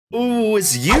Ooh,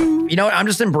 it's you. You know what? I'm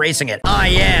just embracing it. I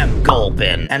am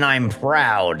gulping, and I'm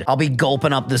proud. I'll be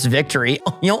gulping up this victory.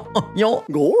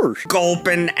 Gorsh.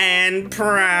 Gulping and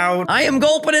proud. I am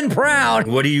gulping and proud.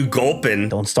 What are you gulping?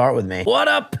 Don't start with me. What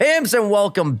up, pimps, and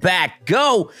welcome back.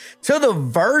 Go to the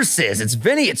verses. It's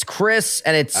Vinny, it's Chris,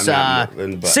 and it's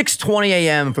 6:20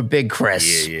 a.m. for Big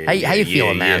Chris. How you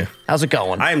feeling, man? How's it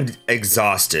going? I'm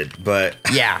exhausted, but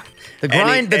yeah. The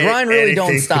grind really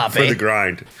don't stop, for the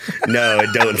grind. No, it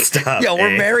don't stop. Yo,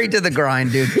 we're married to the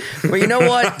grind, dude. But you know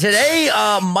what? Today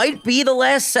might be the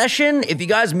last session. If you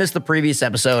guys missed the previous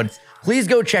episode, please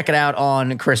go check it out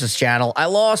on Chris's channel. I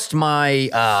lost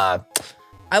my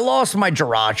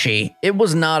Jirachi. It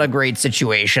was not a great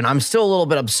situation. I'm still a little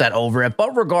bit upset over it,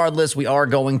 but regardless, we are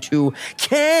going to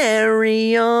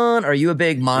carry on. Are you a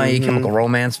big My Chemical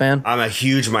Romance fan? I'm a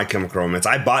huge My Chemical Romance.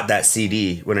 I bought that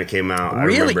CD when it came out.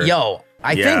 Really? Yo,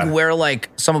 I think we're like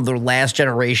some of the last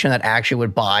generation that actually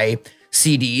would buy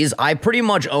CDs. I pretty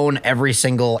much own every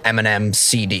single Eminem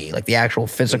CD, like the actual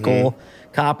physical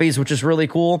copies, which is really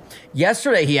cool.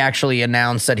 Yesterday, he actually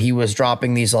announced that he was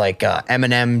dropping these like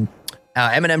Eminem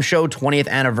Show 20th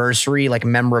anniversary, like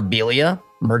memorabilia,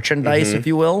 merchandise, if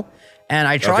you will. And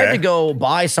I tried to go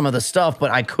buy some of the stuff,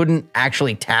 but I couldn't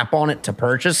actually tap on it to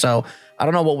purchase. So I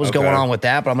don't know what was going on with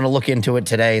that, but I'm going to look into it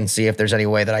today and see if there's any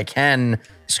way that I can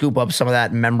scoop up some of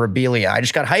that memorabilia. I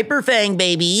just got Hyper Fang,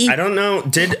 baby. I don't know.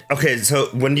 So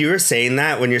when you were saying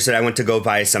that, when you said I went to go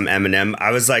buy some Eminem,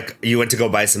 I was like, you went to go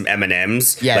buy some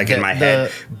M&Ms, like in my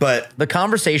head. But the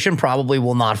conversation probably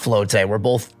will not flow today. We're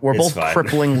both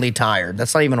cripplingly tired.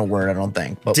 That's not even a word, I don't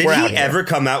think. But did he ever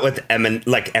come out with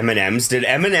M&Ms? Did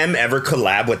Eminem ever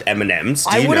collab with M&Ms?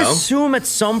 I would assume at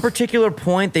some particular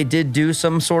point they did do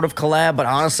some sort of collab, but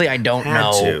honestly, I don't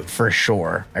know for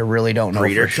sure. I really don't know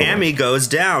Breeder for sure. Cammy goes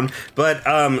down.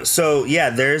 But so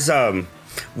yeah, there's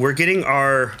we're getting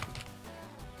our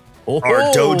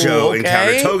dojo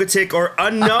encounter Togetic or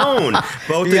unknown.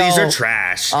 Both of these are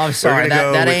trash. I'm sorry,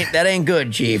 that ain't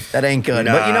good, Chief. That ain't good.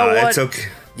 But you know what? It's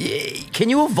okay. Can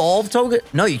you evolve Togetic?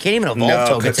 No, you can't even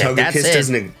evolve Togetic. That's it.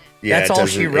 Doesn't. Yeah, that's all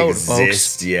she wrote,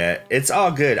 folks. Yeah, it's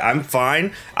all good. I'm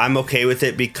fine. I'm okay with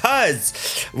it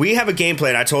because we have a game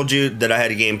plan. I told you that I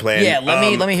had a game plan. Yeah,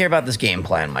 let me hear about this game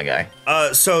plan, my guy.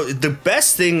 So the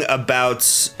best thing about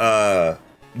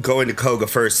going to Koga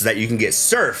first is that you can get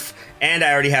Surf, and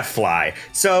I already have Fly.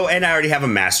 And I already have a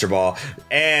Master Ball,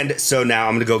 and so now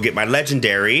I'm gonna go get my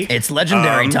Legendary. It's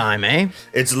Legendary time, eh?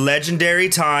 It's Legendary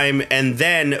time, and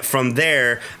then from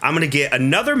there, I'm gonna get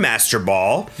another Master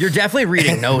Ball. You're definitely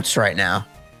reading notes right now.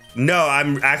 No,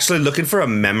 I'm actually looking for a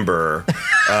member.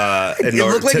 You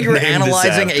look like you were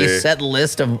analyzing a set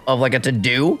list of like a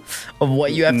to-do of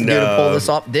what you have to do to pull this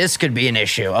off. This could be an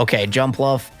issue. Okay,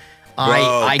 Jumpluff.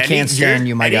 I can't stand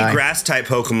you, my guy. Any grass type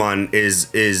Pokemon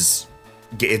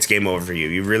it's game over for you.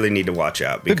 You really need to watch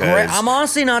out because I'm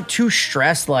honestly not too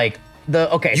stressed. Like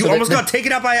you almost got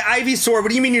taken out by an Ivysaur. What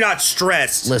do you mean you're not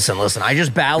stressed? Listen. I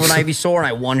just battled an Ivysaur and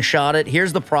I one-shot it.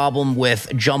 Here's the problem with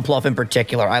Jumpluff in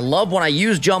particular. I love when I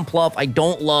use Jumpluff. I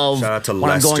don't love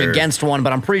when I'm going against one,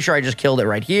 but I'm pretty sure I just killed it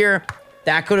right here.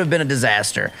 That could have been a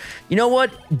disaster. You know what?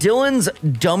 Dylan's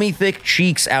dummy thick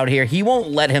cheeks out here. He won't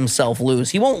let himself lose.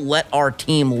 He won't let our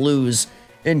team lose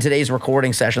in today's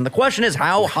recording session. The question is,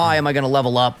 how high am I going to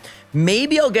level up?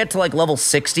 Maybe I'll get to like level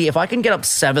 60. If I can get up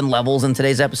 7 levels in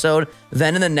today's episode,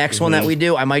 then in the next one that we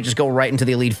do, I might just go right into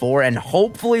the Elite Four, and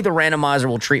hopefully the randomizer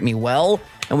will treat me well,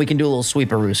 and we can do a little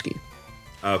sweeperooski.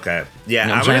 Okay. Yeah, you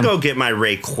know I'm going to go get my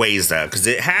Rayquaza, because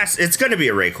it's going to be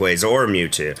a Rayquaza or a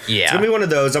Mewtwo. Yeah. It's going to be one of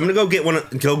those. I'm going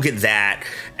to go get that,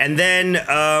 and then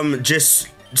just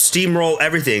steamroll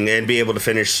everything and be able to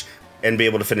finish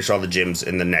all the gyms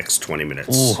in the next 20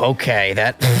 minutes. Ooh, okay.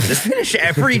 Just finish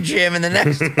every gym in the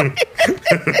next 20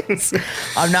 minutes.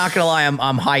 I'm not going to lie.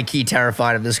 I'm high-key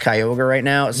terrified of this Kyogre right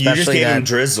now. Especially you just gave him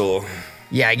Drizzle.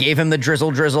 Yeah, I gave him the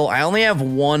Drizzle. I only have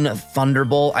one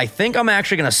Thunderbolt. I think I'm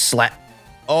actually going to slap.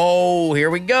 Oh, here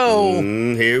we go.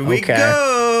 Here we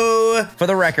go. For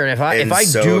the record, if I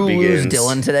do lose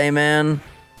Dylan today, man,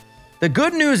 the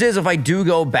good news is if I do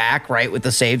go back, right, with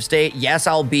the save state, yes,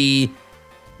 I'll be...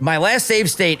 My last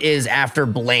save state is after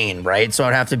Blaine, right? So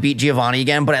I'd have to beat Giovanni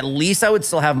again, but at least I would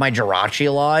still have my Jirachi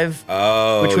alive.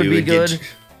 Oh, which would be good.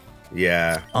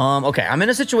 Yeah. Okay, I'm in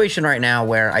a situation right now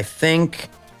where I think...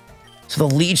 So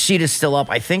the Leech Seed is still up.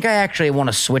 I think I actually want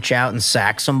to switch out and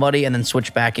sack somebody and then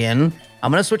switch back in.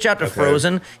 I'm going to switch out to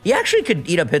Frozen. He actually could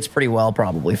eat up hits pretty well,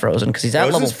 probably, Frozen, because he's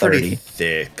at level 30. Pretty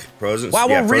thick. Wow,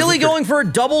 we're really going for a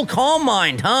double Calm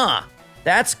Mind, huh?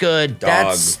 That's good.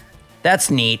 Dog.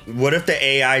 That's neat. What if the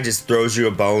AI just throws you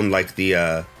a bone like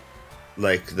the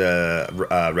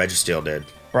Registeel did?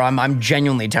 Bro, I'm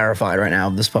genuinely terrified right now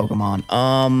of this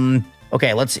Pokemon.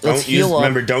 Okay, let's heal up.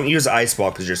 Remember, don't use Ice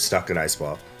Ball because you're stuck in Ice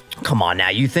Ball. Come on now.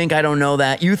 You think I don't know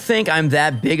that? You think I'm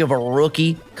that big of a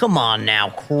rookie? Come on now,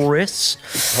 Chris.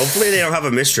 Hopefully they don't have a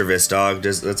Mischievous, dog.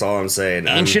 Just that's all I'm saying.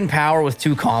 Ancient Power with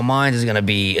 2 Calm Minds is gonna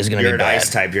be bad. You're an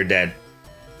Ice type. You're dead.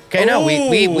 Okay, no,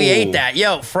 we ate that.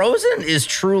 Yo, Frozen is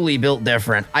truly built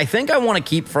different. I think I want to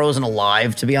keep Frozen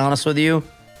alive, to be honest with you.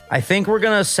 I think we're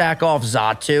gonna sack off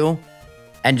Xatu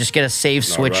and just get a safe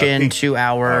switch into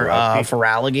our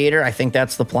Feraligatr. I think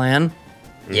that's the plan.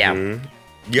 Yeah.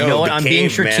 Yo, you know what? I'm being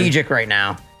strategic right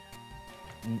now.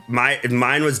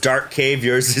 Mine was Dark Cave.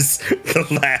 Yours is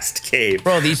the last cave.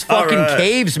 Bro, these fucking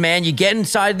caves, man. You get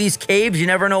inside these caves, you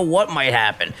never know what might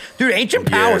happen. Dude, Ancient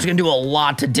Power is going to do a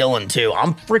lot to Dylan, too.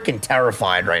 I'm freaking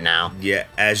terrified right now. Yeah,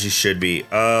 as you should be.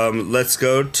 Let's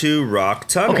go to Rock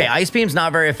Tunnel. Okay, Ice Beam's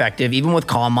not very effective, even with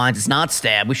Calm Minds. It's not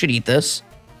stab. We should eat this.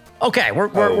 Okay,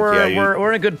 we're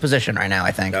in a good position right now,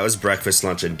 I think. That was breakfast,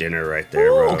 lunch, and dinner right there,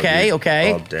 bro.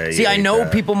 Okay. See, I know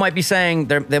people might be saying,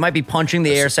 they might be punching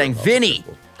the air saying, Vinny,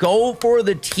 go for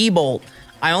the T-Bolt.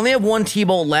 I only have 1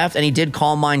 T-Bolt left, and he did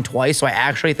Calm Mind twice, so I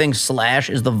actually think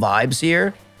Slash is the vibes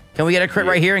here. Can we get a crit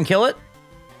right here and kill it?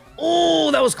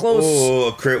 Oh, that was close. Oh,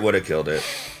 a crit would have killed it.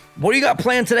 What do you got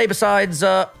planned today besides,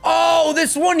 oh,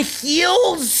 this one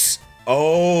heals?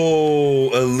 Oh,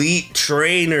 elite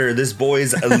trainer. This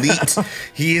boy's elite.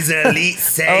 He's elite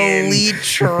Saiyan. Elite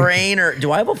trainer.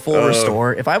 Do I have a full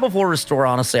restore? If I have a full restore,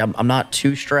 honestly, I'm not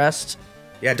too stressed.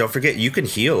 Yeah, don't forget, you can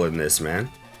heal in this, man.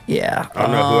 Yeah. I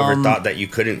don't know whoever thought that you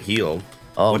couldn't heal.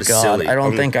 Oh, God. Silly. I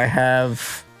don't think I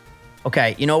have.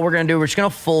 Okay, you know what we're going to do? We're just going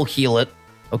to full heal it.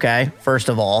 Okay, first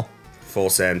of all. Full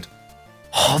send.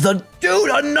 Oh, dude,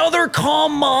 another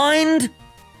Calm Mind?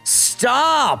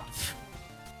 Stop.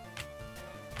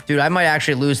 Dude, I might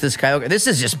actually lose this Kyogre. This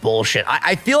is just bullshit.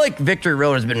 I feel like Victory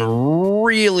Road has been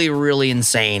really, really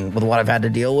insane with what I've had to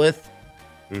deal with.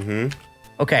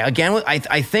 Okay, again,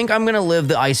 I think I'm going to live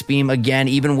the Ice Beam again,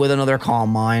 even with another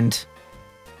Calm Mind.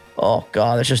 Oh,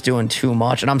 God, that's just doing too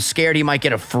much. And I'm scared he might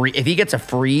get a free. If he gets a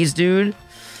freeze, dude.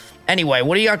 Anyway,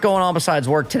 what do you got going on besides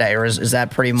work today? Or is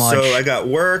that pretty much? So I got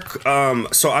work.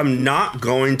 So I'm not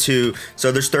going to.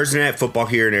 So there's Thursday Night Football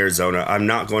here in Arizona. I'm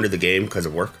not going to the game because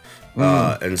of work.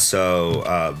 And so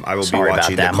I will be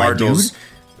watching the Cardinals.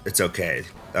 It's okay.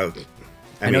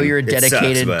 I know you're a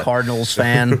dedicated Cardinals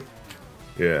fan.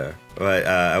 Yeah. But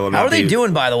I will not. How are they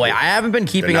doing, by the way? I haven't been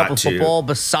keeping up with football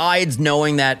besides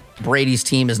knowing that Brady's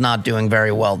team is not doing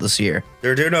very well this year.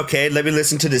 They're doing okay. Let me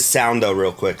listen to this sound, though,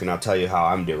 real quick, and I'll tell you how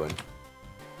I'm doing.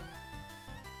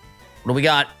 What do we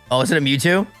got? Oh, is it a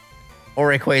Mewtwo? Or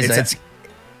Rayquaza?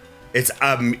 It's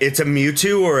a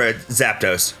Mewtwo or a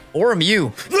Zapdos. Or a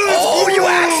Mew. You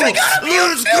actually got a Mew!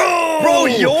 Let's go! Bro,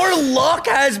 your luck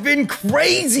has been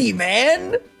crazy,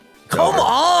 man. Come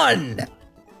on.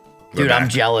 Dude, I'm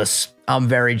jealous. I'm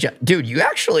very jealous. Dude, you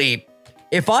actually,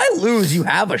 if I lose, you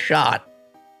have a shot.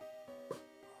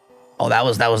 Oh, that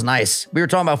was nice. We were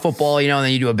talking about football, you know, and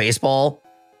then you do a baseball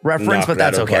reference, but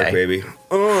that's okay. Park, baby.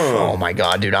 Oh my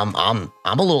God, dude, I'm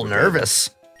a little nervous.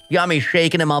 You got me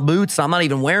shaking in my boots. I'm not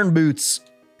even wearing boots.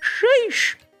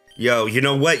 Sheesh. Yo, you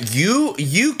know what?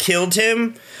 You killed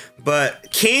him,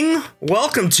 but King,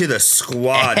 welcome to the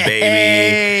squad, baby.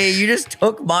 Hey, you just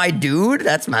took my dude?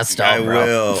 That's messed up,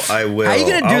 bro. I will. How you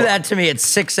gonna do that to me at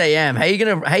 6 a.m.? How you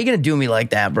gonna do me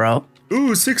like that, bro?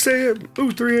 Ooh, 6 a.m.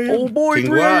 Ooh, 3 a.m. Oh boy, King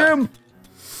 3 a.m.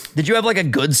 Did you have like a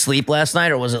good sleep last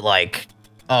night, or was it like,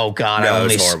 oh God, no, it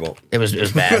was horrible. It was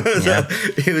bad. Yeah.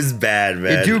 It was bad,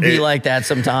 man. It do be like that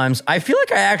sometimes. I feel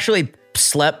like I actually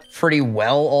slept pretty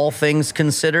well, all things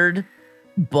considered.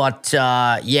 But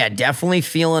yeah, definitely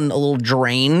feeling a little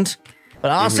drained.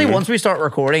 But honestly, once we start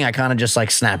recording, I kind of just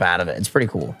like snap out of it. It's pretty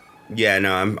cool. Yeah,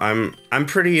 no, I'm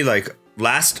pretty like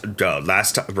last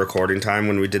recording time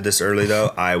when we did this early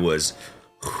though,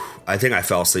 I think I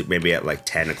fell asleep maybe at like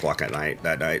 10 o'clock at night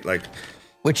that night, like,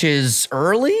 which is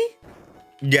early.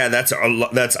 Yeah, that's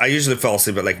I usually fall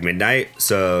asleep at like midnight.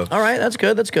 So all right, that's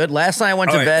good. That's good. Last night I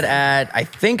went to bed at, I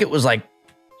think it was like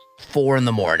 4 in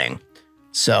the morning.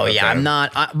 So yeah, I'm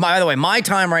not. By the way, my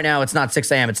time right now, it's not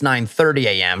 6 a.m. It's 9:30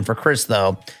 a.m. For Chris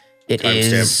though. It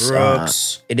is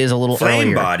a little Flame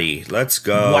earlier. Body. Let's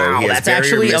go. Wow, that's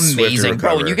actually amazing,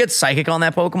 bro. When you get psychic on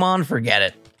that Pokemon, forget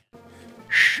it.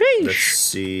 Sheesh. Let's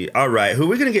see. All right, who are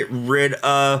we gonna get rid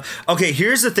of? Okay,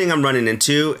 here's the thing I'm running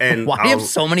into, and why do you have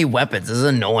so many weapons? This is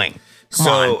annoying.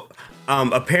 Come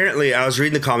on. Apparently, I was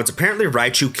reading the comments. Apparently,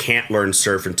 Raichu can't learn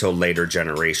Surf until later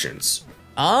generations.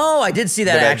 Oh, I did see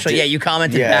that actually. Yeah, you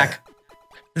commented back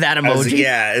that emoji.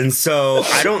 And so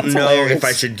I don't know if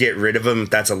I should get rid of him if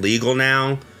that's illegal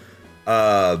now.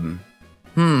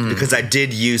 Because I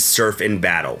did use Surf in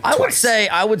battle twice.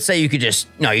 I would say you could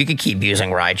you could keep using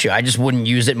Raichu. I just wouldn't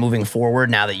use it moving forward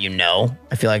now that you know.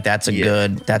 I feel like that's a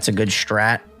good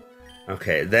strat.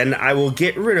 Okay, then I will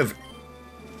get rid of...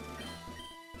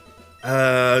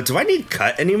 do I need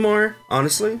Cut anymore,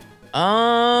 honestly?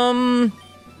 Not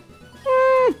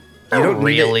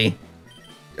really.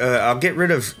 I'll get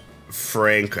rid of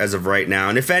Frank as of right now.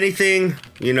 And if anything,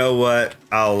 you know what?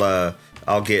 I'll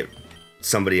get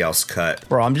somebody else Cut.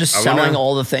 Bro, I'm just selling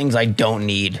all the things I don't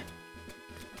need.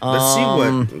 Let's see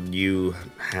what you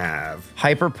have.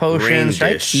 Hyper potions. Should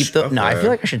I keep the... Okay. No, I feel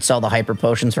like I should sell the hyper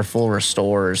potions for full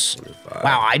restores. 25.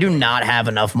 Wow, I do not have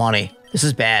enough money. This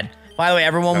is bad. By the way,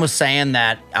 everyone was saying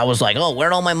that I was like, oh,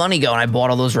 where'd all my money go? And I bought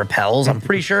all those repels. I'm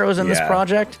pretty sure it was in this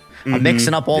project. I'm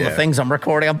mixing up all the things I'm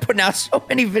recording. I'm putting out so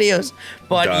many videos.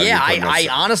 But I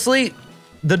honestly,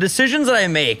 the decisions that I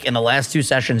make in the last 2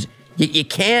 sessions, you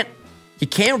can't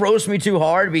roast me too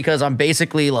hard because I'm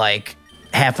basically like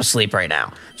half asleep right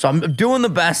now. So I'm doing the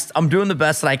best. I'm doing the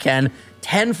best that I can.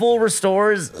 10 full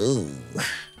restores. Ugh.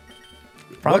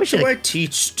 What do I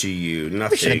teach to you?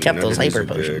 Nothing. Should have kept those hyper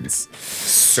potions.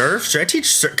 Surf? Should I teach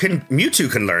Surf?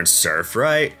 Mewtwo can learn Surf,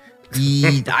 right?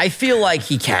 I feel like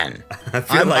he can.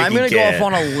 I'm going to go off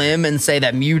on a limb and say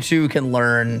that Mewtwo can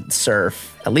learn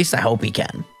Surf. At least I hope he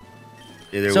can.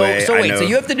 Either way, so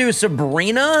you have to do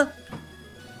Sabrina,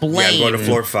 Blaine. Yeah, I'm going to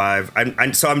floor 5.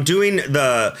 I'm doing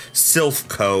the Sylph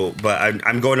Co, but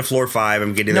I'm going to floor 5.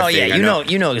 I'm getting the thing. Yeah,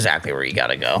 you know exactly where you got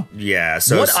to go. Yeah.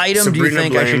 So what item Sabrina, do you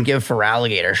think Blaine. I should give for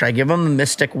Alligator? Should I give him the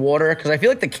Mystic Water? Because I feel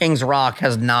like the King's Rock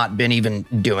has not been even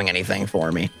doing anything for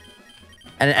me.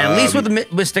 And at least with the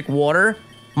Mystic Water,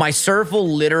 my Surf will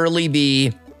literally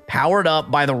be powered up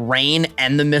by the rain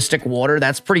and the Mystic Water.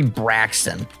 That's pretty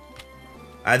Braxton.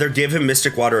 Either give him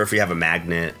Mystic Water or if you have a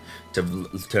magnet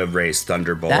to raise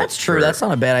Thunderbolt. That's true. That's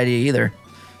not a bad idea either.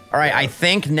 All right, I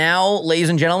think now, ladies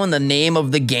and gentlemen, the name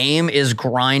of the game is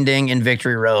grinding in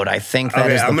Victory Road. I think that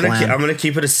is the plan. I'm gonna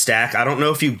keep it a stack. I don't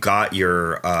know if you got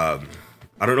your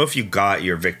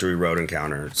Victory Road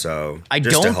encounter. So I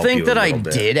don't think that I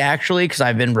did actually, because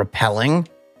I've been repelling.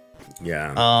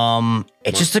 Yeah.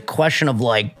 It's just a question of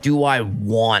like, do I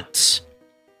want?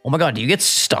 Oh my God, do you get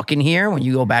stuck in here when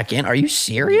you go back in? Are you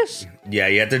serious? Yeah,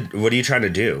 you have to. What are you trying to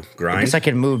do? Grind? I guess I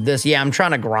can move this. Yeah, I'm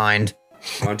trying to grind.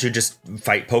 Why don't you just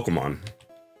fight Pokemon?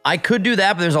 I could do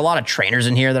that, but there's a lot of trainers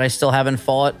in here that I still haven't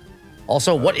fought.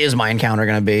 Also, what is my encounter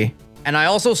going to be? And I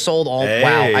also sold all...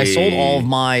 Wow, I sold all of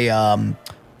my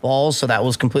balls, so that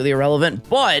was completely irrelevant.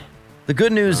 But the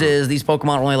good news is these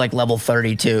Pokemon are only like level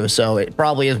 32, so it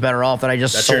probably is better off that I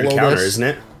just solo your encounter, this. Isn't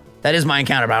it? That is my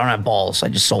encounter, but I don't have balls. I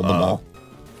just sold them all.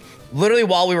 Literally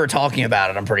while we were talking about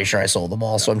it, I'm pretty sure I sold them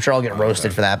all, so I'm sure I'll get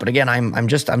roasted for that. But again,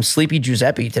 I'm Sleepy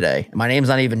Giuseppe today. My name's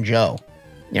not even Joe.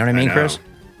 You know what I mean, Chris?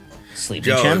 Sleepy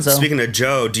Joe, Chenzo. Speaking of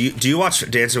Joe, do you watch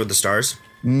Dancing with the Stars?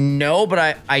 No,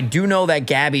 but I do know that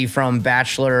Gabby from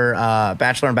Bachelor and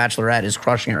Bachelorette is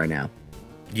crushing it right now.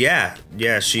 Yeah,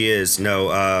 she is. No,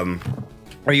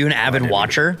 are you an avid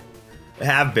watcher? I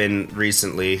have been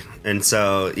recently, and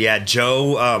so yeah,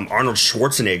 Joe, Arnold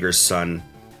Schwarzenegger's son.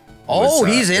 Oh,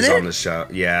 he's in it? On the show.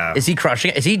 Yeah. Is he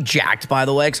crushing it? Is he jacked, by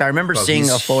the way? Because I remember seeing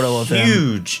a photo of him.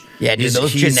 Huge. Yeah, dude,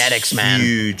 those genetics, man.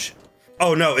 Huge.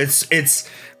 Oh no, it's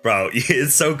bro,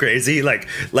 it's so crazy. Like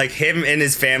him and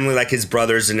his family, like his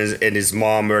brothers and his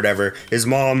mom or whatever. His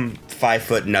mom 5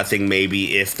 foot nothing,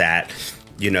 maybe if that,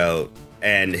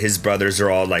 and his brothers are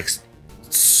all like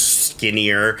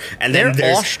skinnier, and they're then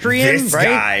there's Austrian, this right?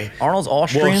 guy. Arnold's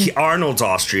Austrian. Well, Arnold's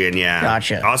Austrian, yeah.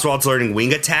 Gotcha. Oswald's learning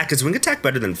Wing Attack. Is Wing Attack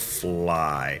better than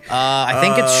Fly? I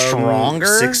think it's stronger.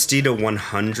 60 to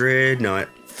 100. No,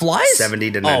 Flies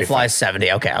 70 to 95. Oh, Flies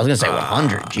 70. Okay, I was gonna say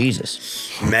 100.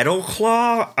 Jesus. Metal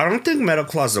Claw. I don't think Metal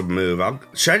Claw's a move.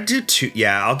 Should I do 2?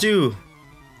 Yeah, I'll do.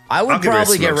 I would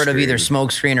probably get rid of either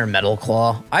Smokescreen or Metal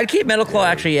Claw. I'd keep Metal Claw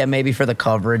actually. Yeah, maybe for the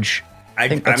coverage.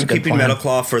 I'm keeping Metal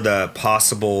Claw for the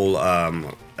possible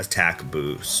attack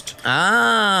boost.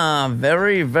 Ah,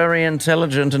 very, very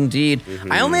intelligent indeed.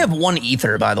 I only have 1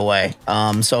 Ether, by the way.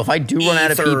 So if I do run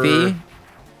out of PP,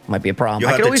 might be a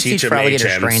problem. I could always teach for Alligator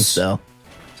Strength, though. So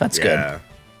that's good.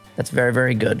 That's very,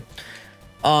 very good.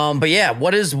 But yeah,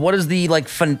 what is the like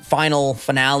final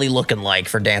finale looking like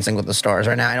for Dancing with the Stars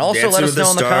right now? And also let us know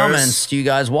in the comments, do you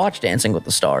guys watch Dancing with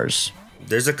the Stars?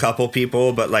 There's a couple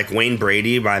people, but like Wayne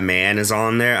Brady, my man, is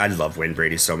on there. I love Wayne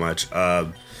Brady so much.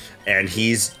 And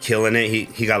he's killing it.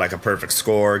 He got like a perfect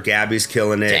score. Gabby's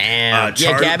killing it. Damn.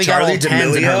 Gabby got all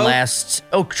 10s in her last.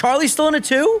 Oh, Charlie's still in it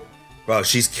too? Bro,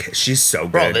 she's so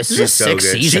good. Bro, this is a sick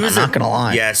season. I'm not gonna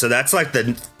lie. Yeah, so that's like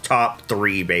the top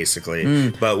 3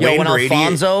 basically. But when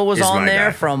Alfonso was on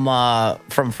there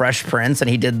from Fresh Prince, and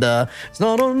he did "It's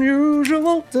not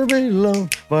unusual to be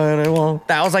loved, but I won't."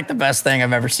 That was like the best thing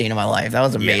I've ever seen in my life. That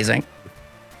was amazing. Yeah.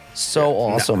 So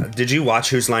awesome. Did you watch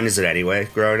Whose Line Is It Anyway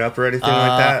growing up or anything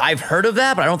like that? I've heard of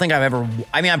that, but I don't think I've ever.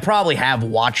 I mean, I probably have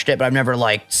watched it, but I've never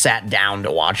like sat down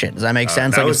to watch it. Does that make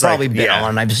sense? Like it's probably been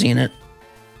on. I've seen it.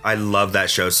 I love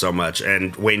that show so much,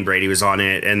 and Wayne Brady was on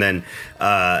it, and then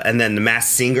the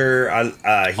Masked Singer.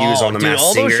 He was on the Masked Singer.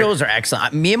 All those shows are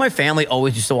excellent. Me and my family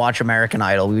always used to watch American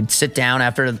Idol. We would sit down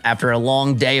after a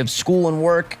long day of school and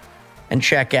work, and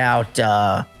check out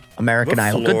American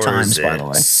Idol. Good times, by the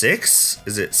way. 6?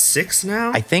 Is it 6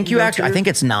 now? I think I think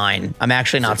it's 9. I'm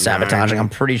actually not sabotaging. 9? I'm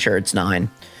pretty sure it's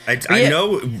 9. I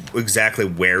know exactly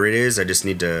where it is. I just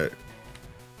need to.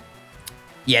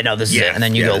 Yeah, no, this is it, and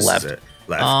then you go left.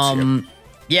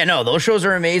 Yeah, no, those shows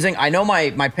are amazing. I know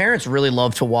my parents really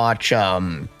love to watch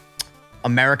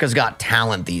America's Got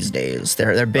Talent these days.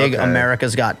 They're big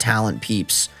America's Got Talent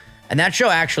peeps. And that show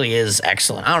actually is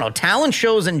excellent. I don't know, talent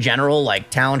shows in general, like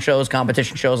talent shows,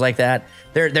 competition shows like that,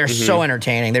 they're so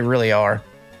entertaining. They really are.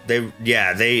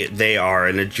 They are,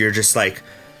 and you're just like,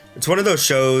 it's one of those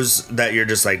shows that you're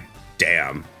just like,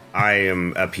 damn, I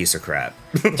am a piece of crap.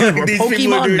 Dude, we're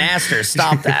Pokemon masters.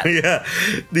 Stop that. Yeah,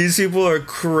 these people are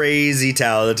crazy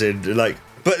talented. Like,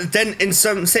 but then in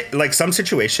some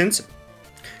situations,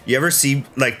 you ever see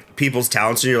like people's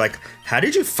talents and you're like, how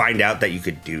did you find out that you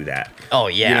could do that? Oh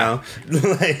yeah, you know,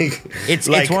 like it's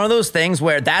one of those things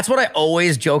where that's what I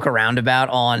always joke around about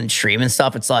on stream and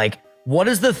stuff. It's like, what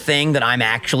is the thing that I'm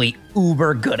actually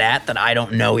uber good at that I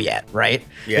don't know yet, right?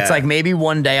 Yeah. It's like maybe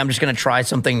one day I'm just going to try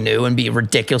something new and be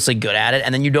ridiculously good at it,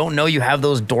 and then you don't know you have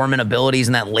those dormant abilities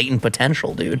and that latent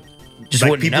potential, dude. Just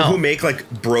like wouldn't people know. Who make like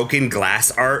broken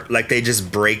glass art, like they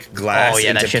just break glass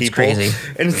into that shit's people. Crazy.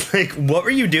 And it's like, what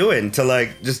were you doing to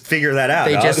like just figure that out?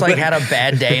 They just like had a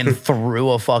bad day and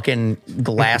threw a fucking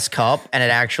glass cup, and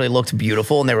it actually looked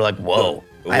beautiful, and they were like, whoa.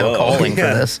 I have a calling for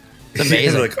this. It's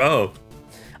amazing. Like, oh.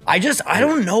 I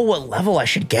don't know what level I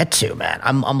should get to, man.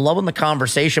 I'm loving the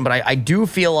conversation, but I do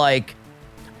feel like,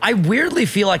 I weirdly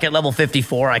feel like at level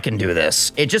 54, I can do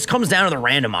this. It just comes down to the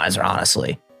randomizer,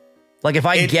 honestly. Like if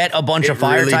I get a bunch of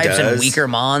fire really types and weaker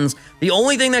mons, the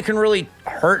only thing that can really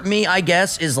hurt me, I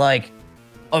guess, is like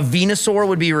a Venusaur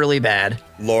would be really bad.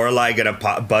 Lorelei gonna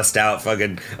bust out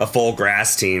fucking a full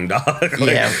grass team, dog. Like,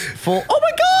 yeah, full. Oh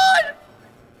my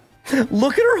god!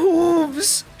 Look at her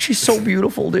hooves. She's so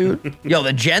beautiful, dude. Yo,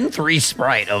 the Gen 3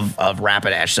 sprite of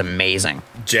Rapidash is amazing.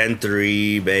 Gen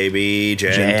 3, baby.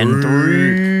 Gen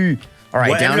 3. All right,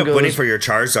 what down ended goes. up winning for your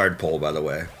Charizard poll, by the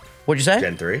way? What'd you say?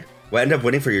 Gen 3. What ended up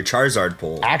winning for your Charizard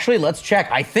poll? Actually, let's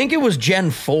check. I think it was Gen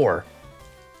 4.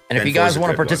 And if you guys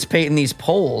want to participate in these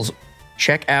polls,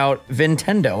 check out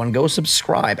Vintendo and go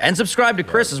subscribe. And subscribe to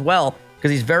Chris as well,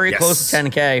 because he's very close to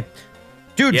 10K.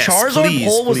 Dude, Charizard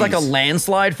poll was like a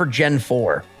landslide for Gen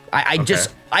 4.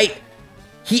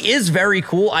 He is very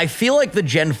cool. I feel like the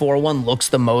Gen 4 one looks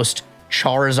the most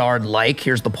Charizard-like.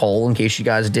 Here's the poll in case you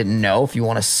guys didn't know. If you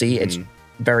want to see, it's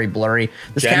very blurry.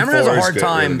 This camera has a hard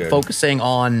time focusing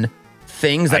on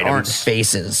things that aren't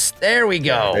faces. There we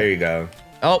go. Yeah, there you go.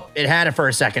 Oh, it had it for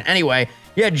a second. Anyway,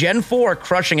 yeah, Gen 4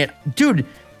 crushing it. Dude,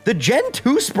 the Gen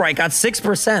 2 sprite got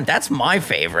 6%. That's my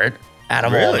favorite out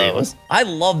of all those. I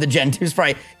love the Gen 2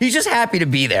 sprite. He's just happy to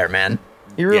be there, man.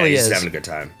 He really is. He's having a good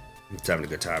time. He's having a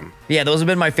good time. Yeah, those have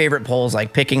been my favorite polls,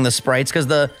 like picking the sprites, because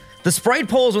the sprite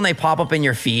polls, when they pop up in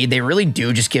your feed, they really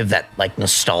do just give that like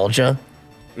nostalgia.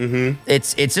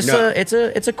 It's just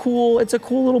it's a cool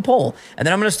little poll. And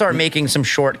then I'm gonna start making some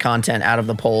short content out of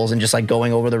the polls and just like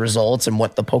going over the results and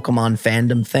what the Pokemon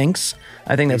fandom thinks.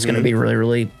 I think that's gonna be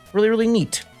really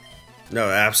neat. No,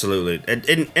 absolutely,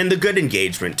 and the good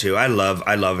engagement too. I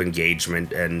love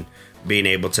engagement and being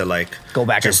able to like go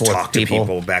back and forth, talk to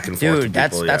people back and forth. Dude,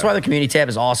 that's why the community tab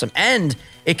is awesome, and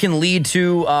it can lead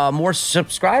to more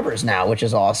subscribers now, which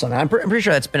is awesome. I'm pretty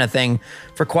sure that's been a thing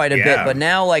for quite a bit, but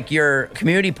now like your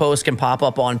community posts can pop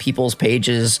up on people's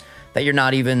pages that you're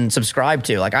not even subscribed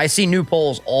to. Like I see new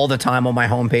polls all the time on my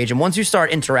homepage, and once you start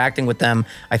interacting with them,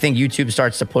 I think YouTube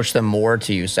starts to push them more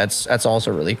to you. So that's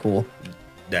also really cool.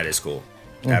 That is cool.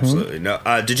 Absolutely. No.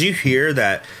 Did you hear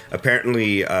that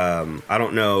apparently, I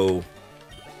don't know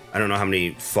how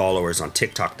many followers on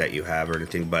TikTok that you have or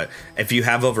anything, but if you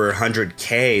have over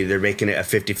 100K, they're making it a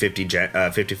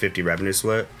 50-50 revenue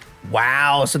split.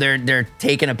 Wow. So they're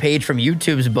taking a page from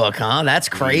YouTube's book, huh? That's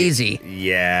crazy.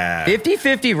 Yeah.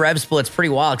 50-50 rev split's pretty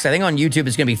wild, because I think on YouTube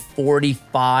it's going to be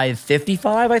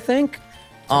 45-55, I think.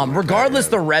 Regardless,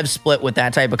 the rev split with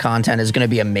that type of content is going to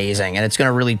be amazing, and it's going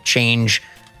to really change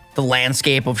the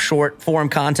landscape of short form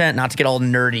content. Not to get all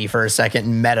nerdy for a second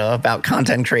and meta about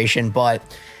content creation, but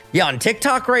yeah, on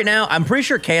TikTok right now, I'm pretty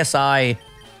sure KSI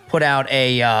put out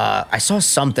I saw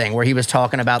something where he was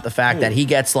talking about the fact that he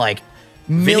gets like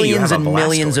millions and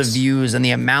millions of views, and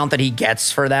the amount that he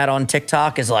gets for that on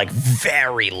TikTok is like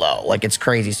very low. Like, it's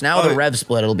crazy. So now with the rev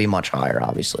split, it'll be much higher,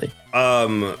 obviously.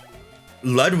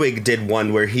 Ludwig did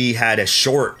one where he had a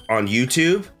short on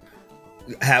YouTube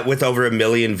with over 1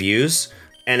 million views,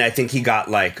 and I think he got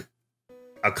like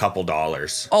a couple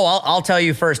dollars. Oh, I'll tell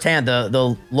you firsthand,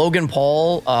 the Logan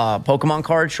Paul Pokemon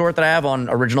card short that I have on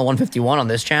Original 151 on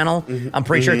this channel, I'm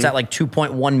pretty sure it's at like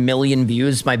 2.1 million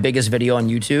views, my biggest video on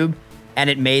YouTube, and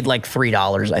it made like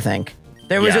 $3, I think.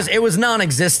 There was it was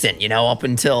non-existent, you know, up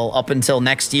until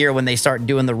next year when they start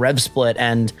doing the rev split.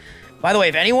 And by the way,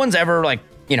 if anyone's ever like,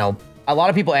 you know, a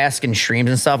lot of people ask in streams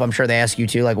and stuff, I'm sure they ask you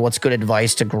too, like, what's good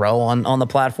advice to grow on the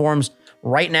platforms?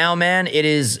 Right now, man, it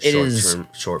is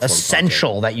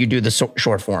essential that you do the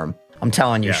short form. I'm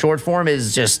telling you, short form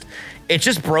is it's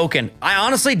just broken. I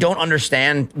honestly don't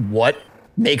understand what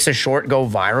makes a short go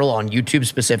viral on YouTube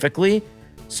specifically.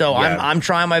 So I'm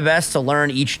trying my best to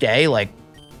learn each day, like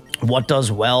what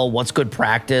does well, what's good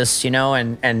practice, you know,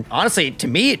 and honestly, to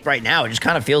me right now, it just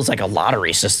kind of feels like a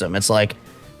lottery system. It's like,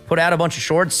 put out a bunch of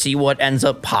shorts, see what ends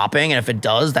up popping, and if it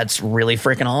does, that's really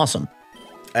freaking awesome.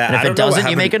 And if it doesn't,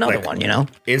 you make another one, you know?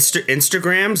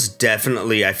 Instagram's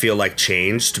definitely, I feel like,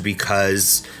 changed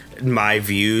because my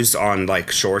views on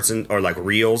like shorts or like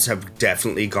reels have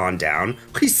definitely gone down.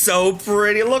 He's so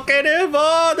pretty. Look at him.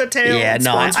 Oh, the tail. Yeah,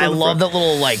 no, I love that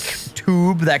little like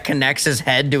tube that connects his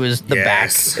head to the back.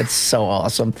 It's so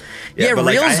awesome. Yeah,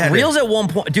 reels at one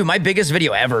point, dude, my biggest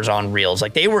video ever is on reels.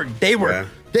 Like they were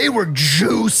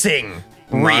juicing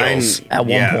reels at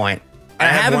one point. And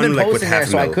I haven't been posting there,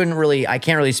 so I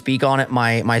can't really speak on it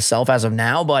myself as of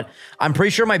now, but I'm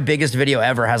pretty sure my biggest video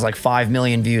ever has like 5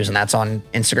 million views, and that's on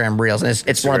Instagram Reels, and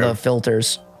it's one of the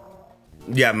filters.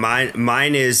 Yeah,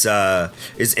 mine is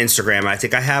Instagram. I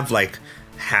think I have like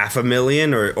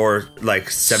 500,000 or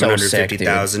like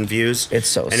 750,000 views. It's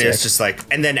so sick. And it's just like,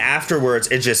 and then afterwards,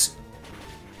 it just,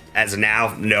 as of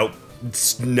now, nope.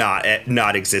 It's not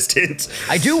existent.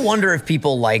 I do wonder if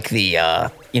people like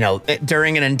the, you know,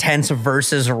 during an intense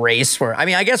versus race where, I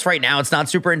mean, I guess right now it's not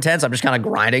super intense. I'm just kind of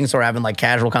grinding. So we're having like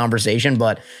casual conversation,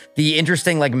 but the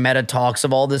interesting like meta talks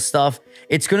of all this stuff,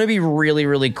 it's going to be really,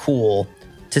 really cool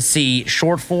to see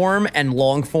short form and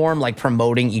long form like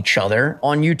promoting each other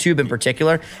on YouTube in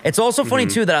particular. It's also funny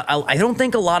too that I don't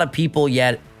think a lot of people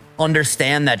yet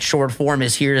understand that short form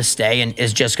is here to stay and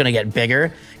is just going to get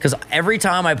bigger, because every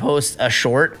time I post a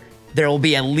short, there will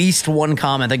be at least one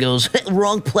comment that goes,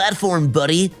 wrong platform,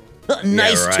 buddy.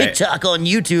 Nice TikTok on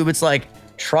YouTube. It's like,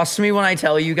 trust me when I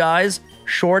tell you guys,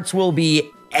 shorts will be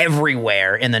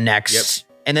everywhere in the next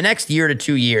year to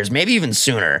 2 years, maybe even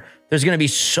sooner. There's going to be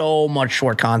so much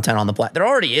short content on the platform. There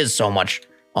already is so much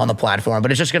on the platform, but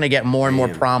it's just going to get more and more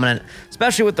prominent,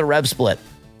 especially with the rev split.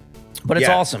 But it's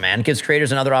awesome, man. It gives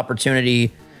creators another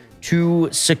opportunity to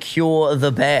secure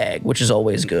the bag, which is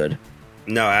always good.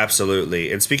 No,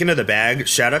 absolutely. And speaking of the bag,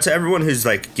 shout out to everyone who's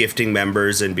like gifting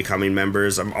members and becoming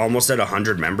members. I'm almost at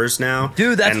 100 members now.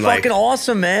 Dude, that's fucking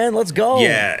awesome, man. Let's go.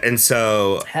 Yeah, and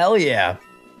so... Hell yeah.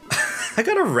 I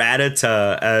got a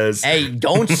Rattata as... Hey,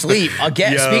 don't sleep.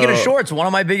 Again, speaking of shorts, one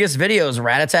of my biggest videos,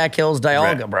 Rattata kills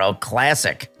Dialga, bro.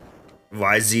 Classic.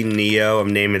 YZ Neo.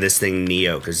 I'm naming this thing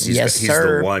Neo because he's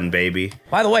the one, baby.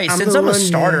 By the way, since I'm a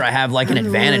starter, I have like an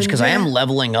advantage because I am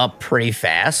leveling up pretty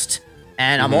fast.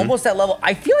 And I'm almost at level...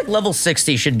 I feel like level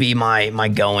 60 should be my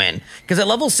go-in. Because at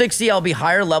level 60, I'll be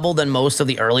higher level than most of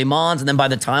the early mons. And then by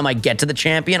the time I get to the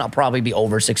champion, I'll probably be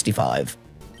over 65.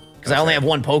 Because I only have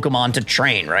one Pokemon to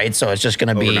train, right? So it's just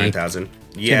going to be... Over 9,000.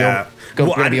 Yeah.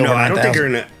 Well, I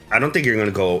don't think you're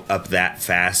gonna go up that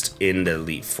fast in the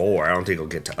Elite Four. I don't think you'll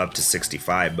get to up to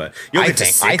 65, but you'll get to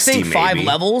 60. I think five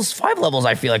levels.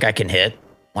 I feel like I can hit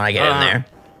when I get in there.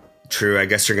 True. I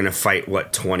guess you're gonna fight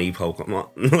 20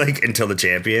 Pokemon like until the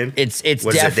champion. It's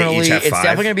definitely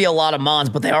gonna be a lot of mons,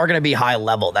 but they are gonna be high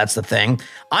level. That's the thing.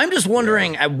 I'm just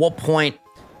wondering at what point.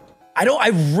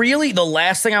 The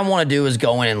last thing I want to do is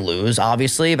go in and lose,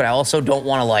 obviously, but I also don't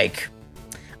want to like.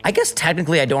 I guess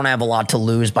technically I don't have a lot to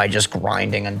lose by just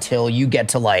grinding until you get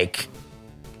to like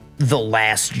the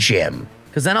last gym.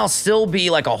 Because then I'll still be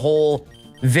like a whole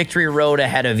victory road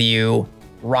ahead of you,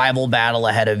 rival battle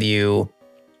ahead of you,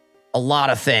 a lot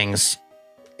of things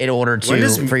in order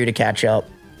for you to catch up.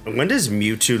 When does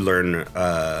Mewtwo learn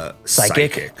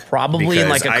Psychic? Probably in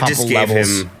like a couple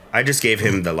levels. I just gave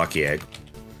him the lucky egg.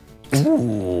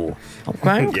 Ooh.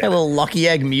 Okay. A little Lucky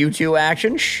Egg Mewtwo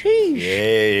action. Sheesh.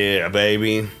 Yeah,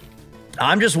 baby.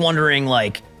 I'm just wondering,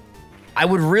 like, I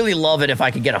would really love it if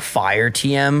I could get a fire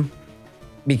TM,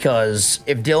 because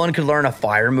if Dylan could learn a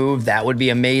fire move, that would be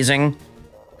amazing.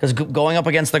 Because going up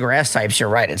against the grass types, you're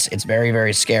right. It's very,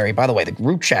 very scary. By the way, the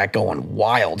group chat going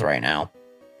wild right now.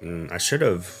 I should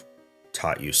have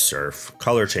taught you surf.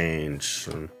 Color change.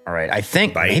 All right. I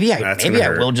think maybe I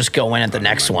will just go in at the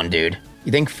next one, dude.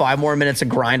 You think 5 more minutes of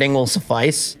grinding will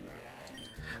suffice?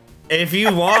 If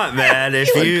you want, man.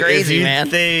 If you man.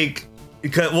 think...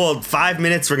 Well, 5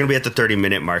 minutes, we're going to be at the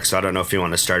 30-minute mark, so I don't know if you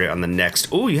want to start it on the next...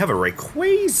 Oh, you have a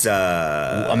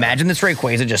Rayquaza. Imagine this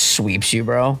Rayquaza just sweeps you,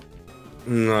 bro.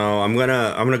 No, I'm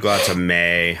gonna go out to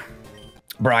May.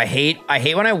 Bro, I hate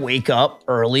when I wake up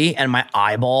early and my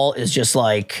eyeball is just,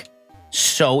 like,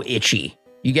 so itchy.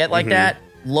 You get, like, that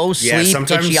low sleep,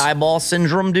 itchy eyeball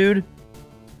syndrome, dude?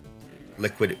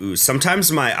 Liquid ooze.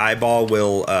 Sometimes my eyeball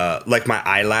will, like my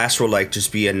eyelash will like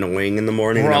just be annoying in the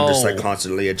morning, and I'm just like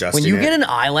constantly adjusting. When you get an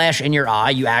eyelash in your eye,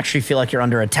 you actually feel like you're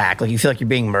under attack. Like you feel like you're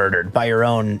being murdered by your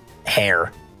own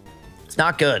hair. It's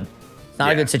not good. It's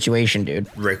not a good situation, dude.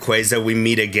 Rayquaza, we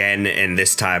meet again, and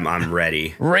this time I'm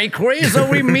ready. Rayquaza,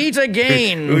 we meet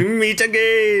again. We meet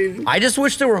again. I just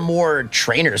wish there were more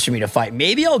trainers for me to fight.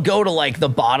 Maybe I'll go to like the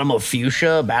bottom of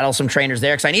Fuchsia, battle some trainers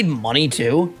there, because I need money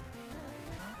too.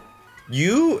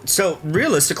 So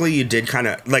realistically, you did kind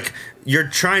of like, you're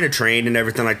trying to train and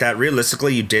everything like that.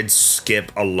 Realistically, you did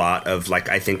skip a lot of like,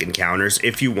 I think, encounters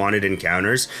if you wanted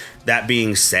encounters. That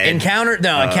being said,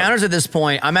 encounters at this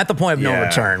point, I'm at the point of no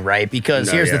return, right? Because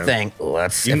here's the thing.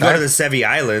 You can go to the Sevi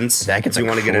Islands if you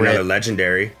want to get another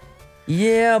legendary.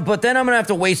 Yeah, but then I'm going to have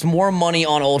to waste more money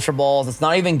on Ultra Balls. It's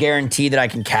not even guaranteed that I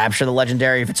can capture the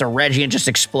legendary. If it's a Reggie, it just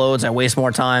explodes. I waste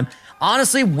more time.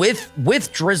 Honestly, with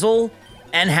Drizzle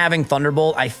and having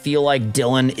Thunderbolt, I feel like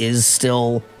Dylan is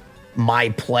still my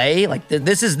play. Like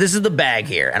this is the bag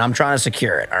here, and I'm trying to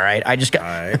secure it. All right. I just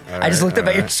looked up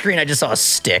at your screen. I just saw a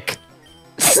stick.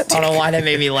 I don't know why that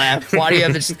made me laugh. Why do you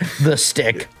have the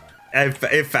stick?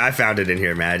 If I found it in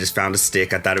here, man. I just found a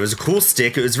stick. I thought it was a cool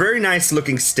stick. It was a very nice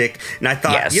looking stick, and I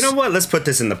thought, you know what? Let's put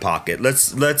this in the pocket.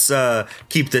 Let's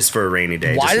keep this for a rainy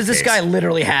day. Why does this guy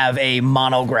literally have a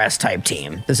mono grass type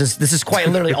team? This is quite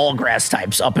literally all grass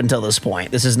types up until this point.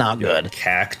 This is not good.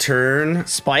 Cacturn.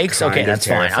 Spikes. Okay, that's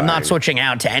fine. I'm not switching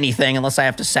out to anything unless I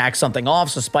have to sack something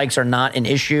off. So spikes are not an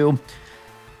issue.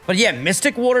 But yeah,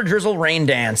 Mystic Water, Drizzle, Rain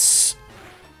Dance.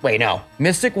 Wait, no.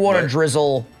 Mystic Water,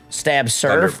 Drizzle, Stab,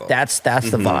 Surf. Thunderbolt. That's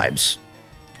the vibes.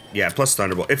 Yeah, plus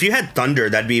Thunderbolt. If you had Thunder,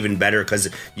 that'd be even better because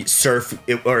Surf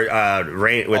or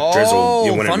Rain with Drizzle,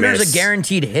 you wouldn't Thunder's miss. A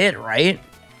guaranteed hit, right?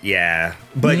 Yeah,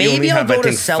 but maybe I'll go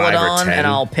to Celadon and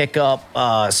I'll pick up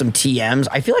some TMs.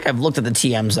 I feel like I've looked at the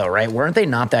TMs though, right? Weren't they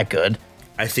not that good?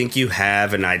 I think you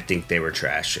have, and I think they were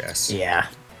trash. Yes. Yeah.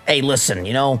 Hey, listen.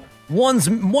 You know,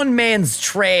 one man's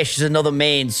trash is another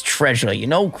man's treasure. You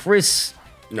know, Chris.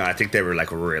 No, I think they were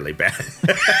like really bad.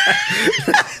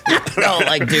 No,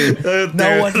 like, dude,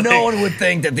 no one would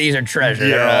think that these are treasure.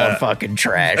 Yeah. They're all fucking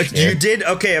trash. Dude. You did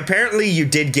apparently you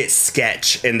did get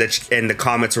Sketch, and the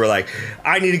comments were like,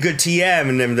 "I need a good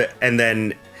TM," and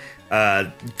then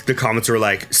the comments were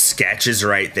like, "Sketch is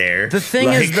right there." The thing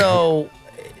is, though.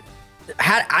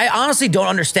 I honestly don't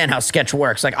understand how Sketch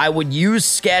works. Like, I would use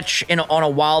Sketch on a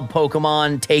wild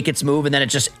Pokemon, take its move, and then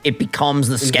it becomes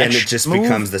the Sketch move. Then it just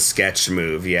becomes the Sketch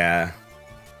move, yeah.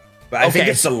 But I think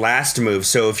it's the last move,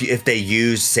 so if they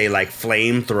use, say, like,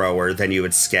 Flamethrower, then you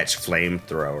would Sketch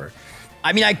Flamethrower.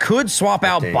 I mean, I could swap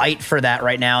out Bite for that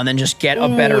right now and then just get a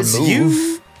better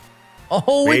move.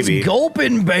 Oh, maybe. It's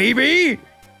Gulpin, baby!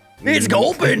 It's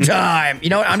Gulpin time! You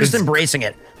know what? I'm just embracing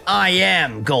it. I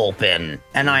am Gulpin,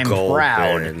 and I'm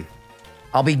proud.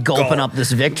 I'll be gulping up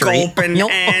this victory. Gulpin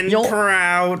and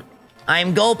proud.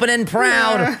 I'm gulping and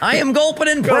proud. I am gulping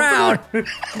and proud.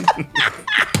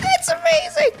 That's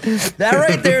amazing. That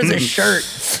right there is a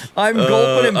shirt. I'm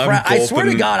gulping and proud. I swear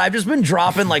to God, I've just been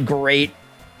dropping like great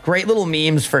little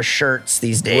memes for shirts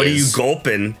these days. What are you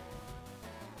gulping?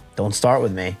 Don't start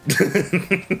with me.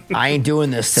 I ain't doing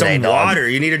this today, Some water.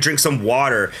 You need to drink some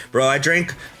water. Bro,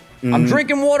 I'm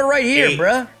drinking water right here,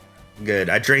 bruh. Good.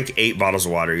 I drank 8 bottles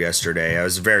of water yesterday. I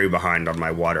was very behind on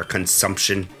my water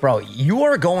consumption. Bro, you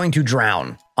are going to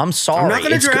drown. I'm sorry. I'm not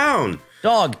going to drown.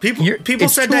 Dog, people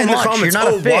said that in the comments. You're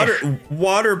not a fish.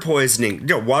 Water poisoning.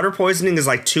 Yo, water poisoning is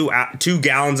like 2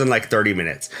 gallons in like 30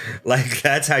 minutes. Like,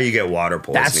 that's how you get water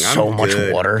poisoning. That's so much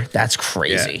water. That's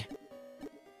crazy. Yeah.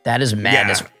 That is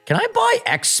madness. Yeah. Can I buy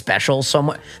X specials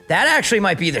somewhere? That actually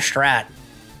might be the strat.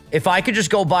 If I could just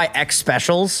go buy X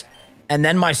specials and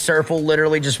then my Surf will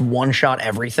literally just one-shot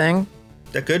everything.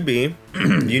 That could be.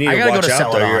 You need to watch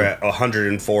out, though. You're at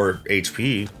 104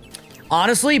 HP.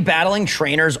 Honestly, battling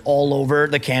trainers all over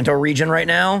the Kanto region right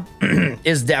now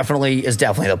is definitely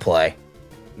the play.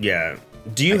 Yeah.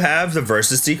 Do you have the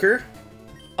Versus Seeker?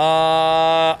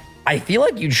 I feel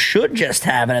like you should just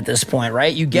have it at this point,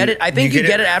 right? You get it. I think you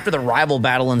get it after the rival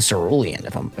battle in Cerulean,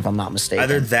 if I'm not mistaken.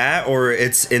 Either that or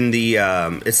it's in the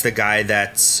it's the guy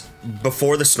that's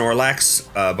before the Snorlax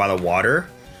by the water.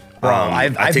 Bro,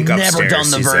 I've never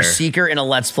done the Verse Seeker in a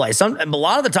Let's Play. A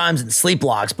lot of the times in Sleep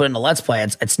Blocks, but in a Let's Play,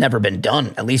 it's never been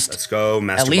done. At least, let's go.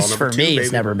 Master at least Ball for number me, 2, baby.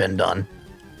 It's never been done.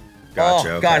 Gotcha.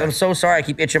 Oh, okay. guys, I'm so sorry. I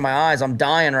keep itching my eyes. I'm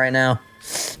dying right now.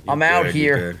 I'm out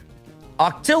here.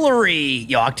 Octillery.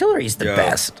 Yo, Octillery's the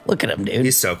best. Look at him, dude.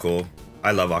 He's so cool.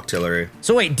 I love Octillery.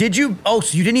 So wait, did you? Oh,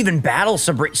 so you didn't even battle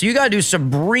Sabrina. So you got to do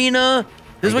Sabrina.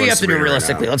 This is what you have to do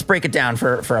realistically. Let's break it down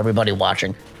for everybody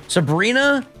watching.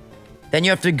 Sabrina. Then you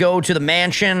have to go to the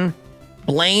mansion,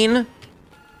 Blaine,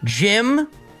 Jim,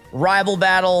 Rival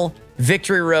Battle,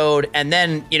 Victory Road, and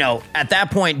then, you know, at that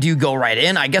point, do you go right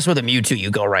in? I guess with a Mewtwo, you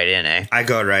go right in, eh? I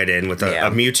go right in with a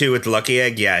Mewtwo with Lucky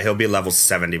Egg. Yeah, he'll be level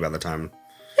 70 by the time.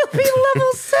 He'll be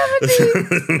level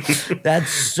 70.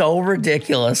 That's so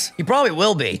ridiculous. He probably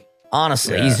will be.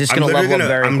 Honestly, he's just gonna level up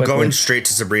very quickly. I'm going straight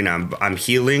to Sabrina. I'm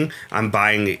healing. I'm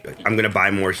gonna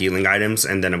buy more healing items,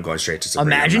 and then I'm going straight to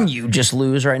Sabrina. Imagine you just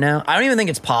lose right now. I don't even think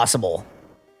it's possible.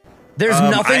 There's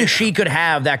nothing she could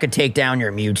have that could take down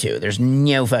your Mewtwo. There's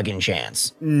no fucking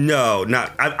chance. No,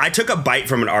 not. I took a bite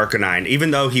from an Arcanine,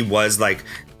 even though he was like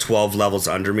 12 levels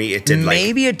under me. It did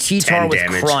maybe like a T-Tar with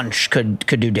Crunch could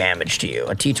do damage to you.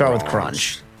 A T-Tar with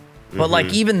Crunch. But like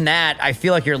even that, I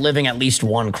feel like you're living at least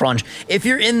one crunch. If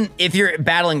you're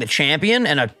battling the champion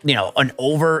and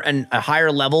a higher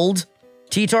leveled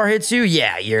T-Tar hits you,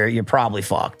 yeah, you're probably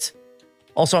fucked.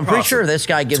 Also, I'm pretty sure this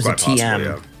guy gives a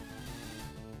TM.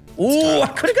 Ooh, I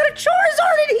could have got a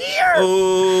Charizard in here.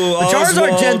 Ooh, the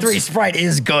Charizard Gen 3 sprite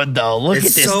is good though. Look at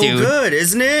this dude. It's so good,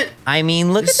 isn't it? I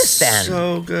mean, look at this then.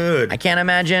 So good. I can't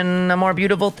imagine a more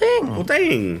beautiful thing. Well,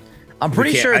 dang. I'm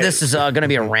pretty sure this is going to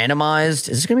be a randomized.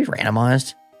 Is this going to be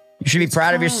randomized? You should be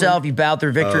proud of yourself. You bowed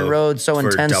through Victory Road so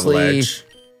intensely.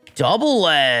 Double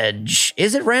Edge.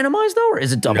 Is it randomized though, or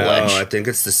is it Double Edge? No, I think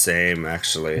it's the same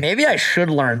actually. Maybe I should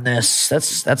learn this.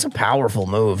 That's a powerful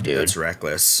move, dude. That's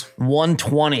reckless.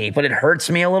 120, but it hurts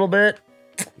me a little bit.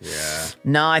 Yeah.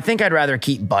 No, I think I'd rather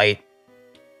keep Bite.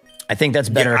 I think that's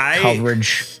better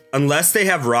coverage. Unless they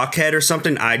have Rockhead or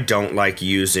something, I don't like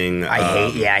using. I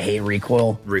hate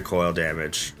recoil. Recoil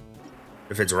damage.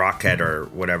 If it's Rockhead or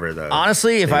whatever the.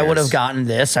 Honestly, if I would have gotten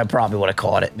this, I probably would have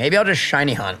caught it. Maybe I'll just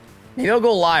Shiny Hunt. Maybe I'll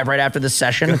go live right after this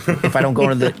session if I don't go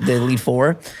into the Elite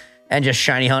Four and just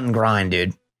Shiny Hunt and grind,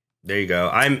 dude. There you go.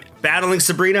 I'm battling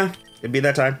Sabrina. It'd be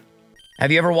that time.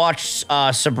 Have you ever watched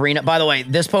Sabrina? By the way,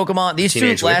 this Pokemon,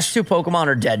 these last two Pokemon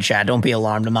are dead, Chad. Don't be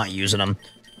alarmed. I'm not using them.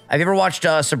 Have you ever watched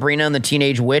Sabrina and the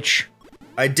Teenage Witch?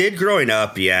 I did growing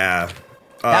up, yeah.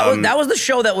 That was the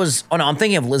show that was. Oh no, I'm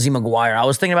thinking of Lizzie McGuire. I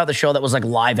was thinking about the show that was like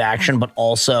live action but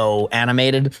also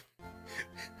animated.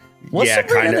 Was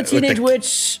Sabrina the Teenage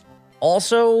Witch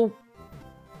also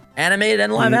animated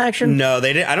and live action? No,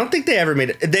 they didn't. I don't think they ever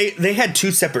made it. They had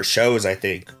two separate shows, I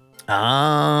think.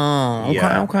 Oh, okay,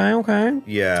 yeah. okay.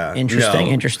 Yeah.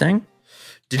 Interesting.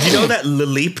 Did you know that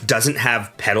Lilip doesn't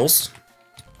have petals?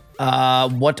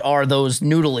 What are those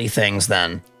noodly things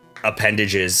then?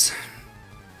 Appendages.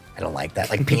 I don't like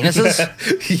that. Like penises?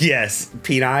 Yes.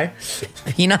 Peni.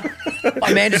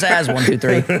 My man just has 1, 2,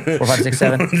 3, 4, 5, 6,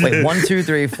 7. Wait, 1, 2,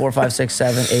 3, 4, 5, 6,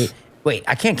 7, 8. Wait,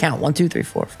 I can't count. 1, 2, 3,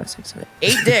 4, 5, 6, 7,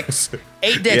 8 dicks.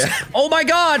 8 dicks. Yeah. Oh my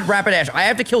God, Rapidash. I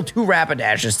have to kill 2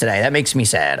 Rapidashes today. That makes me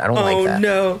sad. I don't like that. Oh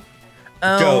no.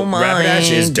 Oh my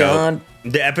Rapidash is dope. God.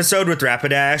 The episode with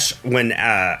Rapidash when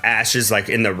Ash is like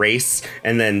in the race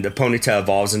and then the Ponyta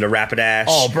evolves into Rapidash.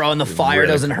 Oh, bro, and the fire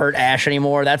doesn't hurt Ash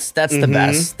anymore. That's the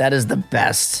best. That is the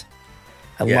best.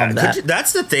 I love that.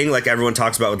 That's the thing like everyone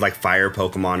talks about with like fire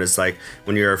Pokemon is like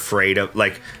when you're afraid of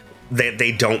like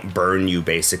they don't burn you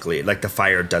basically. Like the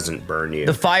fire doesn't burn you.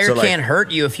 The fire can't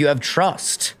hurt you if you have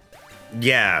trust.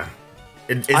 Yeah.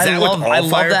 Is that with all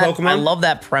fire Pokemon? I love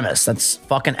that premise. That's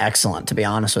fucking excellent, to be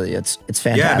honest with you. It's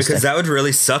fantastic. Yeah, because that would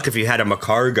really suck if you had a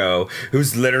Macargo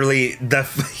who's literally the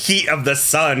heat of the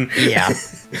sun. Yeah.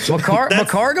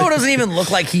 Macargo doesn't even look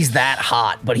like he's that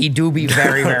hot, but he do be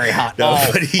very, very hot. No,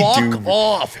 oh, fuck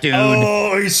off, dude.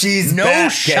 Oh, she's no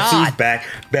back. shot. Guess who's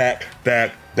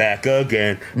back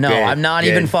again. No, I'm not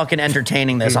even fucking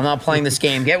entertaining this. I'm not playing this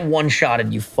game. Get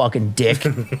one-shotted, you fucking dick.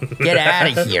 Get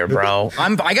out of here, bro.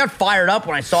 I got fired up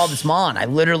when I saw this mon. I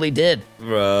literally did.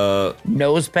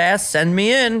 Nose pass, send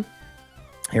me in.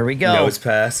 Here we go. Nose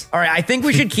pass. All right, I think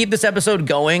we should keep this episode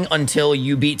going until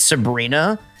you beat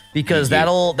Sabrina, because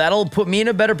that'll put me in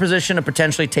a better position to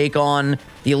potentially take on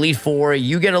the Elite Four.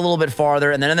 You get a little bit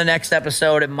farther, and then in the next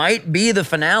episode, it might be the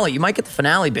finale. You might get the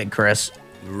finale, Big Chris.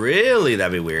 Really?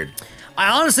 That'd be weird.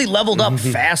 I honestly leveled up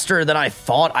faster than I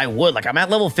thought I would. Like, I'm at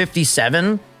level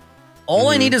 57. All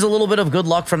I need is a little bit of good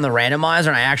luck from the randomizer,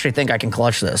 and I actually think I can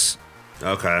clutch this.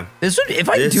 Okay. I'm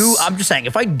just saying,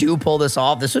 if I do pull this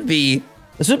off, this would be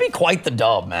quite the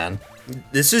dub, man.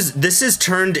 This is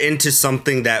turned into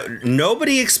something that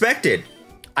nobody expected.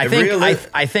 I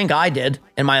think I did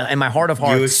in my heart of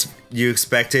hearts. You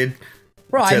expected?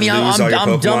 Bro, I mean,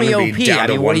 I'm dummy OP. I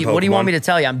mean, what do you want me to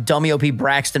tell you? I'm dummy OP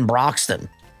Braxton Broxton.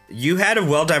 You had a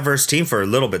well-diverse team for a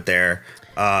little bit there.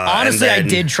 Honestly, I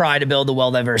did try to build a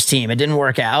well-diverse team. It didn't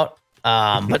work out.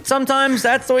 But sometimes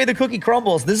that's the way the cookie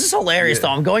crumbles. This is hilarious, though.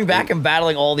 I'm going back and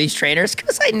battling all these trainers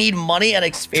because I need money and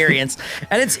experience.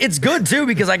 And it's good, too,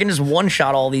 because I can just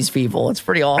one-shot all these people. It's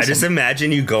pretty awesome. I just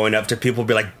imagine you going up to people and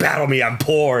be like, battle me, I'm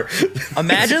poor.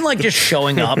 Imagine, like, just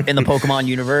showing up in the Pokemon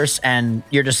universe and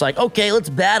you're just like, okay, let's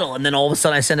battle. And then all of a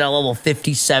sudden I send out a level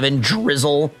 57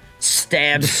 Drizzle,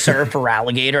 Stab, Surf, or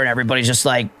Alligator, and everybody's just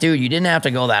like, dude, you didn't have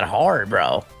to go that hard,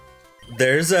 bro.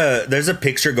 There's a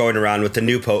picture going around with the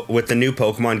new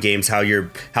Pokemon games how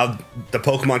the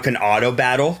Pokemon can auto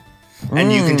battle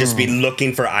and you can just be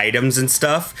looking for items and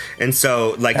stuff, and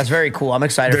so like that's very cool. I'm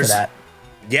excited for that.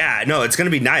 Yeah, no, it's gonna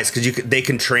be nice because they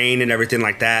can train and everything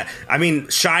like that. I mean,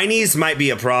 shinies might be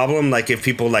a problem. Like if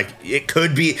people like it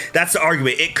could be, that's the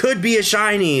argument. It could be a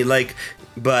shiny, like,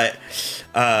 but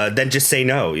then just say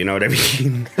no. You know what I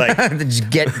mean? Like just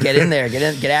get in there,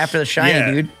 get after the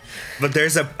shiny, dude. But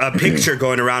there's a picture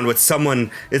going around with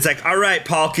someone. It's like, all right,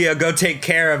 Palkia, go take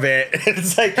care of it.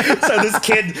 It's like, so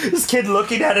this kid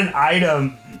looking at an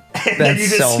item, and then you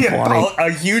just see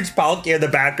a huge Palkia in the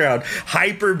background,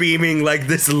 hyper beaming like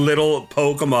this little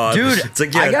Pokemon. Dude, it's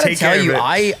like, yeah, I gotta take tell care you,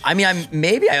 of it.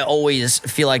 maybe I always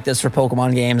feel like this for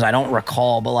Pokemon games. I don't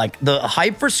recall, but like the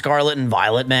hype for Scarlet and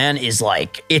Violet, man, is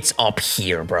like it's up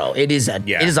here, bro. It is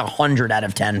 100 out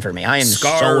of 10 for me. I am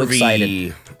so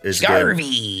excited.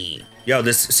 Scarvy. Good. Yo,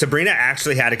 this Sabrina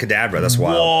actually had a Kadabra. That's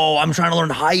wild. Whoa, I'm trying to learn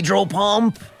Hydro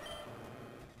Pump.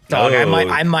 Dog, I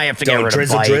might have to get rid of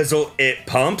Bite. Drizzle, it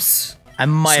pumps. I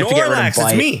might have to get rid of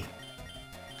Bite. It's me.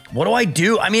 What do I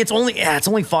do? I mean, it's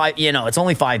only 5. You know, it's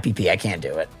only 5 PP. I can't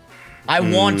do it. I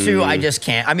want to. I just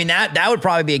can't. I mean, that would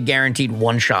probably be a guaranteed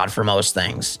one shot for most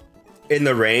things. In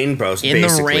the rain, bro. In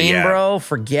the rain, bro.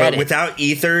 Forget it. Without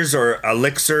ethers or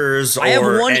elixirs, I have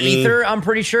one ether. I'm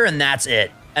pretty sure, and that's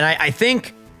it. And I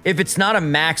think. If it's not a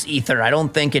max ether, I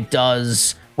don't think it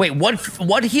does. Wait,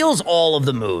 what heals all of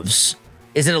the moves?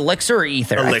 Is it elixir or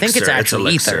ether? Elixir. I think it's actually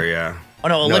elixir, ether. Yeah. Oh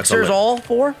no, elixir's all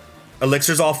 4?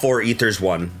 Elixir's all 4, ether's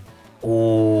 1.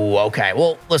 Ooh, okay.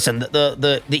 Well, listen,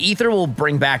 the ether will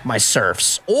bring back my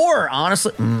surfs. Or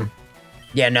honestly,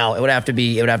 yeah, no, it would have to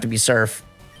be surf.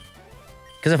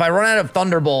 Because if I run out of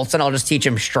thunderbolts, then I'll just teach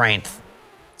him strength.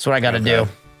 That's what I gotta do.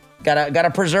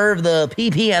 Gotta preserve the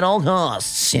PP at all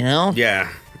costs, you know?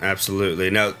 Yeah.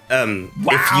 Absolutely. No.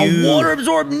 Wow. Water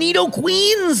absorb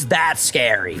Nidoqueens. That's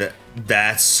scary.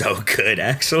 That's so good.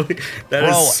 Actually, that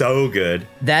is so good.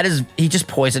 That is. He just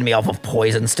poisoned me off of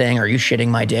Poison Sting. Are you shitting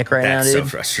my dick right now, dude? That's so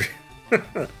frustrating.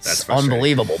 That's frustrating.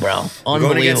 Unbelievable, bro. Unbelievable.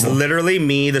 Going against literally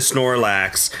me, the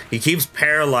Snorlax. He keeps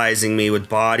paralyzing me with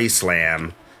Body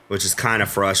Slam, which is kind of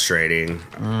frustrating.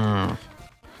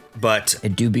 But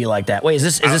it do be like that. Wait,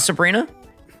 is this Sabrina?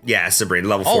 Yeah, Sabrina,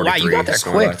 level 43. Oh wow, you got there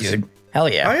quick, dude. Hell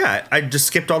yeah. Oh yeah, I just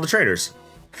skipped all the traders.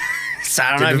 So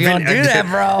I don't know if you want to do that,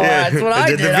 bro. Yeah, that's what I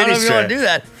did. I don't know if you want to do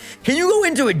that. Can you go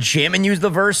into a gym and use the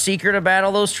Verse Seeker to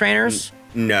battle those trainers?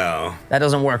 No. That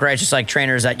doesn't work, right? It's just like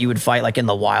trainers that you would fight like in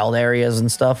the wild areas and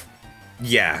stuff.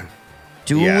 Yeah.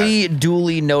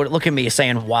 Duly noted. Look at me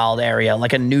saying wild area,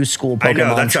 like a new school Pokemon trainer. I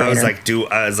know, that's how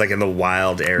I was like in the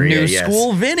wild area. New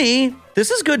school Vinny. This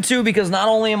is good too because not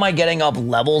only am I getting up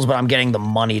levels, but I'm getting the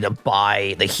money to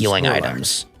buy the healing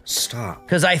items. Stop.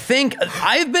 Because I think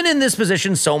I've been in this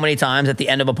position so many times at the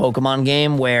end of a Pokemon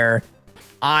game where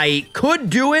I could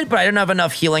do it, but I didn't have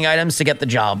enough healing items to get the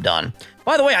job done.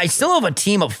 By the way, I still have a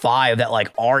team of 5 that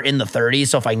like are in the 30s.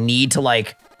 So if I need to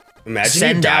like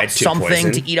send out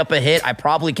something to eat up a hit, I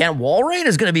probably can. Walrein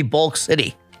is going to be bulk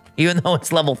city. even though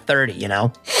it's level 30, you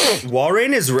know?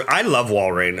 Walrein is, I love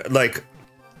Walrein. Like,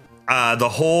 the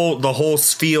whole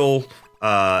Spheal,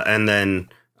 and then,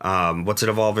 what's it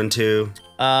evolve into?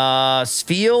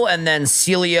 Spheal, and then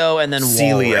Celio, and then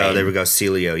Celio. Walrein. There we go,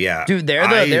 Celio, yeah. Dude, they're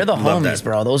the homies,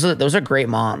 bro. Those are great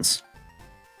mons.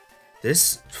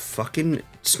 This fucking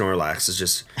Snorlax is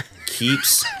just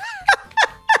keeps...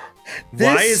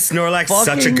 Why is Snorlax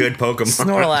such a good Pokemon?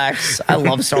 Snorlax. I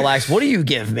love Snorlax. What do you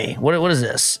give me? What is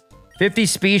this? 50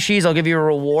 species, I'll give you a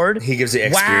reward. He gives the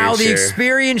experience share. Wow, the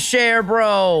experience share,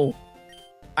 bro.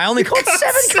 I only caught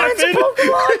 7 kinds of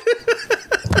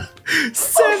Pokemon.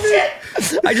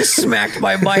 7. I just smacked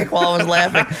my mic while I was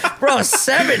laughing. Bro,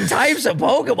 7 types of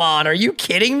Pokemon. Are you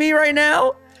kidding me right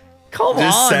now? Come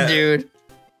on, dude.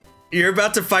 You're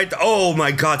about to fight. Oh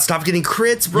my God, stop getting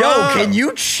crits, bro. Yo, can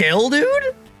you chill,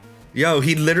 dude? Yo,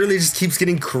 he literally just keeps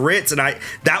getting crits. And I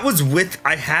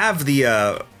have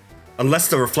the, unless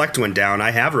the Reflect went down,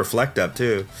 I have Reflect up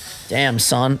too. Damn,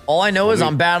 son. All I know is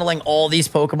I'm battling all these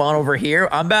Pokemon over here.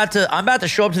 I'm about to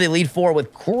show up to the Elite Four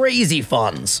with crazy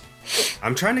funds.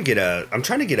 I'm trying to get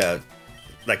a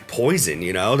like poison,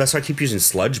 you know? That's why I keep using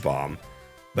Sludge Bomb.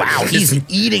 But wow, he's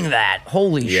eating that.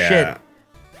 Holy shit.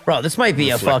 Bro, this might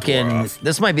be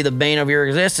this might be the bane of your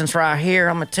existence right here.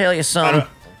 I'm gonna tell you something.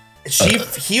 She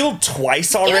healed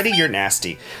twice already. You're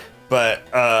nasty.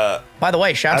 But by the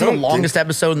way, shout out to the longest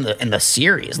episode in the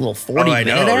series, a little 40-minute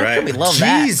action. We love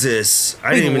that. Jesus,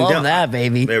 I didn't even love that,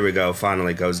 baby. There we go.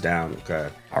 Finally goes down. Okay.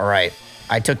 All right.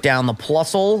 I took down the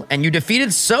Plusle, and you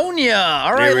defeated Sonia.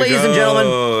 All right, ladies and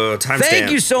gentlemen. Thank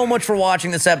you so much for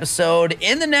watching this episode.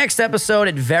 In the next episode,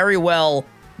 it very well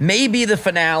may be the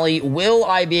finale. Will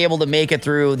I be able to make it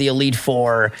through the Elite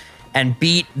Four and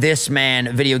beat this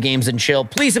man, Video Games and Chill?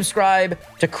 Please subscribe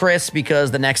to Chris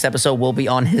because the next episode will be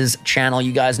on his channel.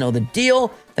 You guys know the deal.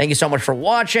 Thank you so much for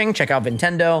watching. Check out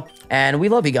Nintendo, and we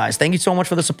love you guys. Thank you so much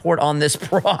for the support on this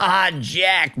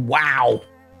project. Wow.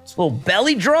 It's a little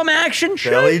belly drum action.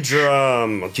 Belly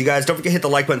drum. You guys, don't forget to hit the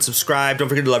like button, subscribe. Don't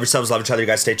forget to love yourselves, love each other. You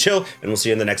guys stay chill, and we'll see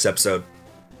you in the next episode.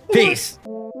 Peace.